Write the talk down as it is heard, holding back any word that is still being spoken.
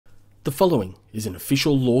The following is an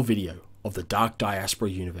official lore video of the Dark Diaspora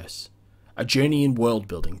Universe, a journey in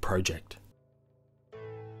world-building project.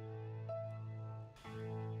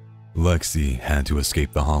 Lexi had to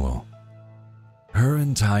escape the Hollow. Her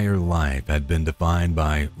entire life had been defined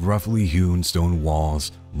by roughly hewn stone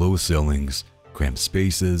walls, low ceilings, cramped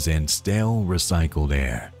spaces, and stale recycled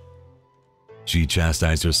air. She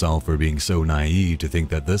chastised herself for being so naive to think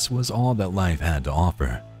that this was all that life had to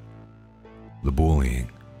offer. The bullying,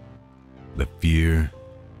 the fear,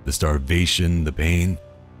 the starvation, the pain.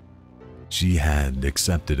 She had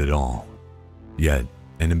accepted it all. Yet,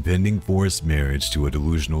 an impending forced marriage to a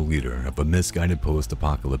delusional leader of a misguided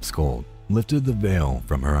post-apocalypse cult lifted the veil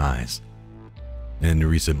from her eyes. In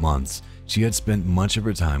recent months, she had spent much of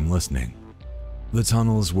her time listening. The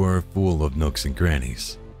tunnels were full of nooks and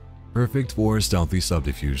crannies, perfect for stealthy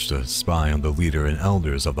subterfuge to spy on the leader and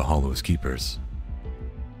elders of the Hollow's keepers.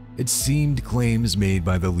 It seemed claims made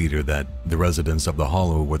by the leader that the residents of the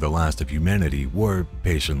Hollow were the last of humanity were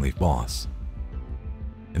patiently false.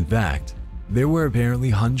 In fact, there were apparently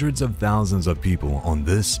hundreds of thousands of people on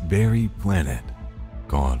this very planet,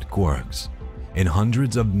 called Corrix, and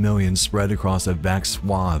hundreds of millions spread across a vast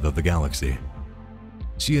swath of the galaxy.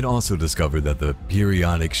 She had also discovered that the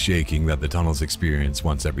periodic shaking that the tunnels experience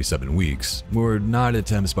once every 7 weeks were not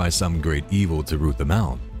attempts by some great evil to root them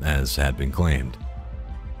out, as had been claimed.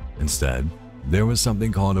 Instead, there was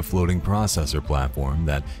something called a floating processor platform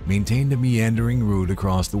that maintained a meandering route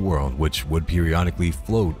across the world which would periodically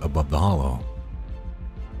float above the Hollow.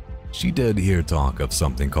 She did hear talk of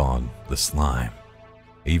something called the Slime,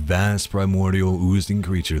 a vast primordial oozing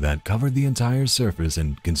creature that covered the entire surface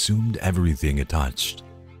and consumed everything it touched.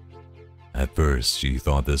 At first, she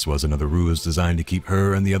thought this was another ruse designed to keep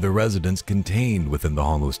her and the other residents contained within the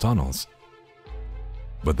Hollow's tunnels.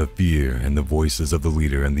 But the fear and the voices of the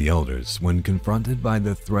leader and the elders, when confronted by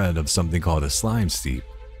the threat of something called a slime steep,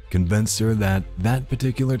 convinced her that that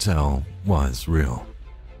particular tale was real.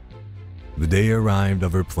 The day arrived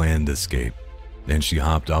of her planned escape, and she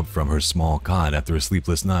hopped up from her small cot after a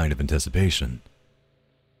sleepless night of anticipation.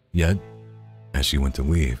 Yet, as she went to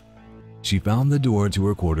leave, she found the door to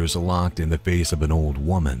her quarters locked in the face of an old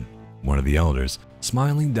woman, one of the elders,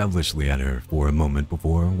 smiling devilishly at her for a moment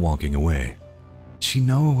before walking away. "She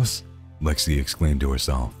knows," Lexi exclaimed to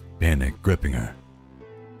herself, panic gripping her.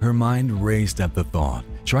 Her mind raced at the thought,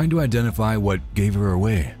 trying to identify what gave her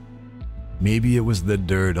away. Maybe it was the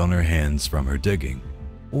dirt on her hands from her digging,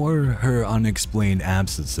 or her unexplained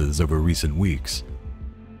absences over recent weeks.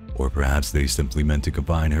 Or perhaps they simply meant to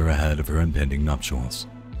confine her ahead of her impending nuptials.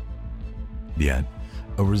 Yet,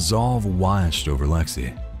 a resolve washed over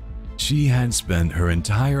Lexi. She had spent her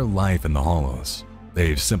entire life in the Hollows.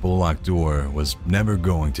 A simple locked door was never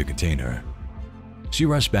going to contain her. She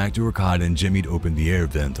rushed back to her cot and jimmied open the air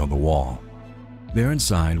vent on the wall. There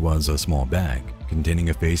inside was a small bag containing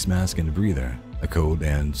a face mask and a breather, a coat,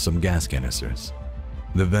 and some gas canisters.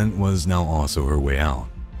 The vent was now also her way out.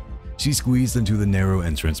 She squeezed into the narrow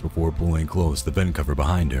entrance before pulling close the vent cover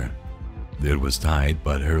behind her. It was tight,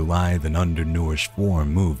 but her lithe and undernourished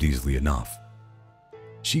form moved easily enough.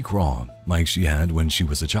 She crawled like she had when she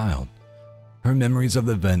was a child. Her memories of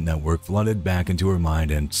the vent network flooded back into her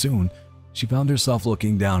mind, and soon she found herself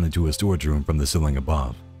looking down into a storage room from the ceiling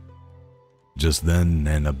above. Just then,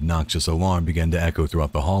 an obnoxious alarm began to echo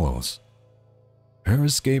throughout the Hollows. Her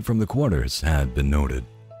escape from the quarters had been noted.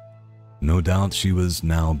 No doubt she was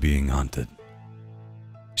now being hunted.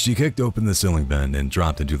 She kicked open the ceiling vent and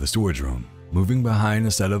dropped into the storage room, moving behind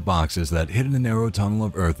a set of boxes that hid in a narrow tunnel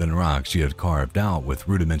of earth and rock she had carved out with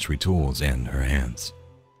rudimentary tools in her hands.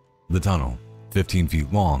 The tunnel, 15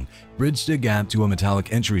 feet long, bridged a gap to a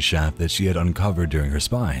metallic entry shaft that she had uncovered during her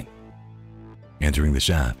spying. Entering the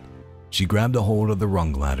shaft, she grabbed a hold of the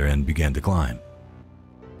rung ladder and began to climb.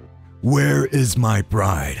 "Where is my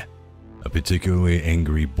bride?" A particularly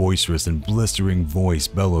angry, boisterous, and blistering voice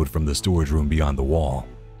bellowed from the storage room beyond the wall.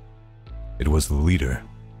 It was the leader.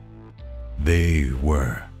 They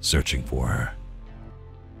were searching for her.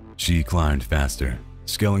 She climbed faster,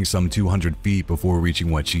 scaling some 200 feet before reaching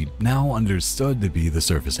what she now understood to be the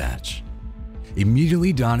surface hatch.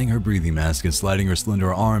 Immediately donning her breathing mask and sliding her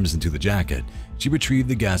slender arms into the jacket, she retrieved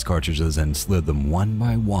the gas cartridges and slid them one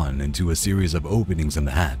by one into a series of openings in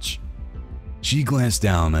the hatch. She glanced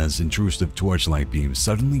down as intrusive torchlight beams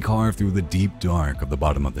suddenly carved through the deep dark of the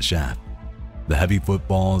bottom of the shaft. The heavy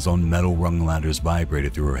footballs on metal rung ladders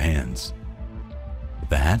vibrated through her hands. With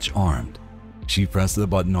the hatch armed, she pressed the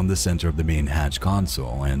button on the center of the main hatch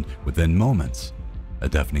console, and within moments, a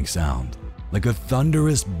deafening sound, like a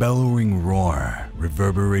thunderous bellowing roar,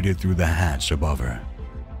 reverberated through the hatch above her.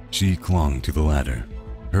 She clung to the ladder,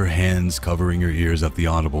 her hands covering her ears at the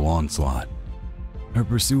audible onslaught. Her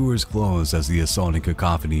pursuers closed as the assaulting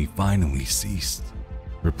cacophony finally ceased,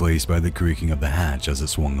 replaced by the creaking of the hatch as it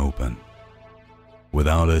swung open.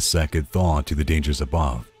 Without a second thought to the dangers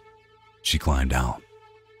above, she climbed out.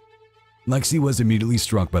 Lexi was immediately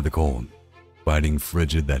struck by the cold, biting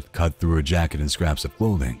frigid that cut through her jacket and scraps of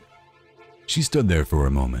clothing. She stood there for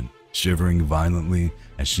a moment, shivering violently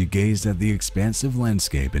as she gazed at the expansive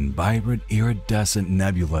landscape and vibrant iridescent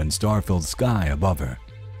nebula and star-filled sky above her.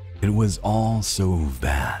 It was all so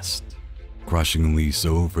vast, crushingly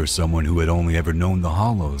so for someone who had only ever known the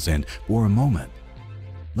hollows, and for a moment,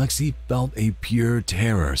 Lexi felt a pure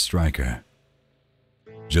terror strike her.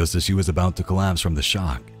 Just as she was about to collapse from the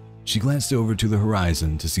shock, she glanced over to the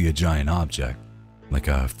horizon to see a giant object, like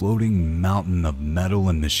a floating mountain of metal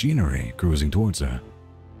and machinery cruising towards her.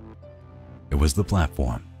 It was the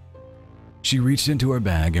platform. She reached into her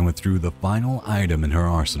bag and withdrew the final item in her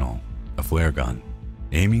arsenal, a flare gun,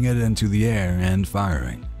 aiming it into the air and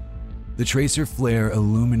firing. The tracer flare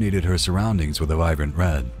illuminated her surroundings with a vibrant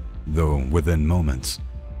red, though within moments,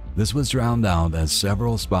 this was drowned out as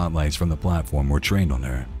several spotlights from the platform were trained on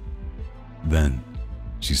her. Then,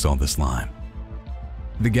 she saw the slime.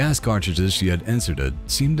 The gas cartridges she had inserted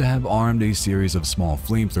seemed to have armed a series of small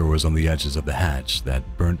flamethrowers on the edges of the hatch that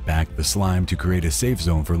burnt back the slime to create a safe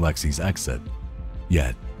zone for Lexi's exit.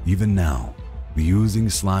 Yet, even now, the oozing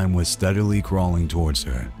slime was steadily crawling towards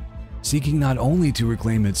her, seeking not only to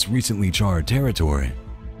reclaim its recently charred territory,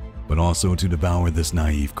 but also to devour this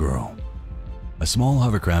naive girl. A small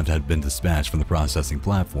hovercraft had been dispatched from the processing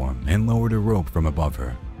platform and lowered a rope from above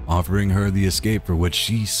her, offering her the escape for which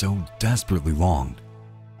she so desperately longed.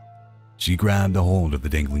 She grabbed a hold of the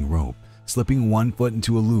dangling rope, slipping one foot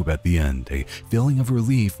into a loop at the end, a feeling of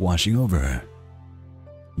relief washing over her.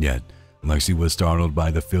 Yet, Lexi was startled by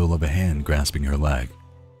the feel of a hand grasping her leg.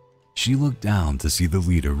 She looked down to see the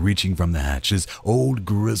leader reaching from the hatch, his old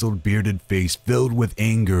grizzled bearded face filled with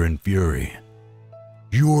anger and fury.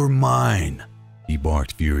 "You're mine!" he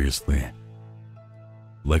barked furiously.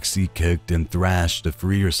 Lexi kicked and thrashed to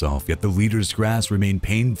free herself, yet the leader's grasp remained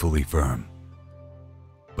painfully firm.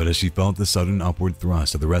 But as she felt the sudden upward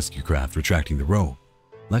thrust of the rescue craft retracting the rope,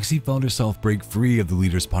 Lexi felt herself break free of the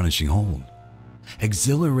leader's punishing hold.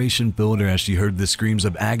 Exhilaration filled her as she heard the screams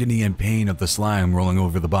of agony and pain of the slime rolling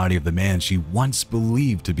over the body of the man she once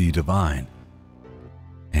believed to be divine.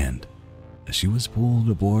 And as she was pulled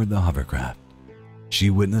aboard the hovercraft, she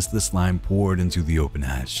witnessed the slime poured into the open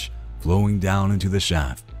hatch, flowing down into the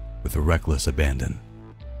shaft with a reckless abandon.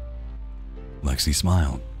 Lexi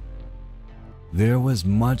smiled. There was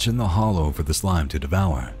much in the hollow for the slime to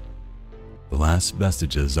devour, the last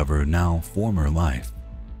vestiges of her now former life.